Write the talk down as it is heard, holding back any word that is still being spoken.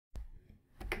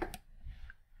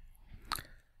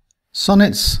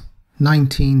Sonnets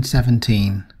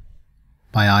 1917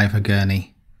 by Ivor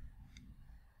Gurney.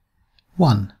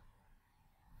 1.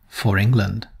 For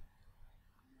England.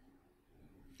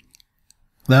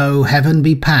 Though heaven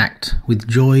be packed with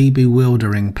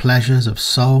joy-bewildering pleasures of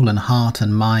soul and heart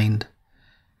and mind,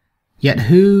 yet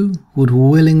who would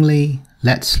willingly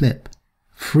let slip,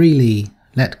 freely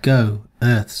let go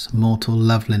earth's mortal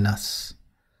loveliness?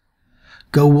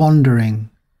 Go wandering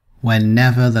where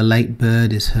never the late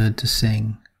bird is heard to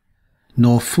sing,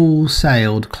 nor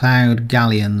full-sailed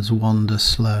cloud-galleons wander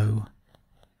slow.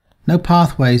 No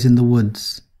pathways in the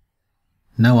woods,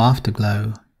 no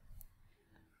afterglow.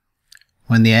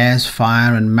 When the air's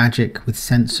fire and magic with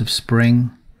sense of spring,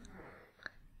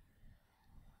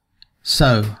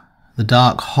 so the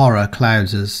dark horror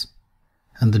clouds us,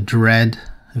 and the dread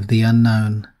of the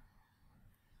unknown.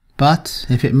 But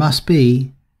if it must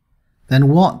be, then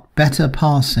what better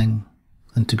passing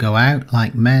than to go out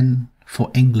like men for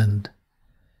England,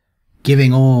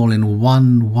 giving all in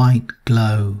one white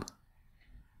glow,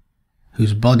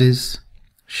 whose bodies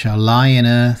shall lie in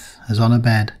earth as on a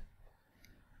bed.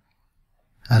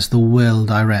 As the will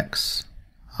directs,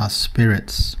 our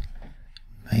spirits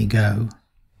may go.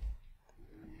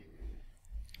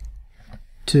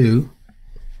 2.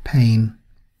 Pain.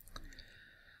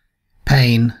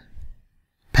 Pain,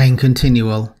 pain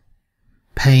continual,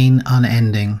 pain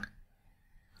unending,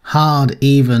 hard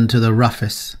even to the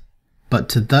roughest, but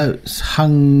to those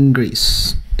hungry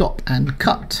stop and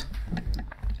cut.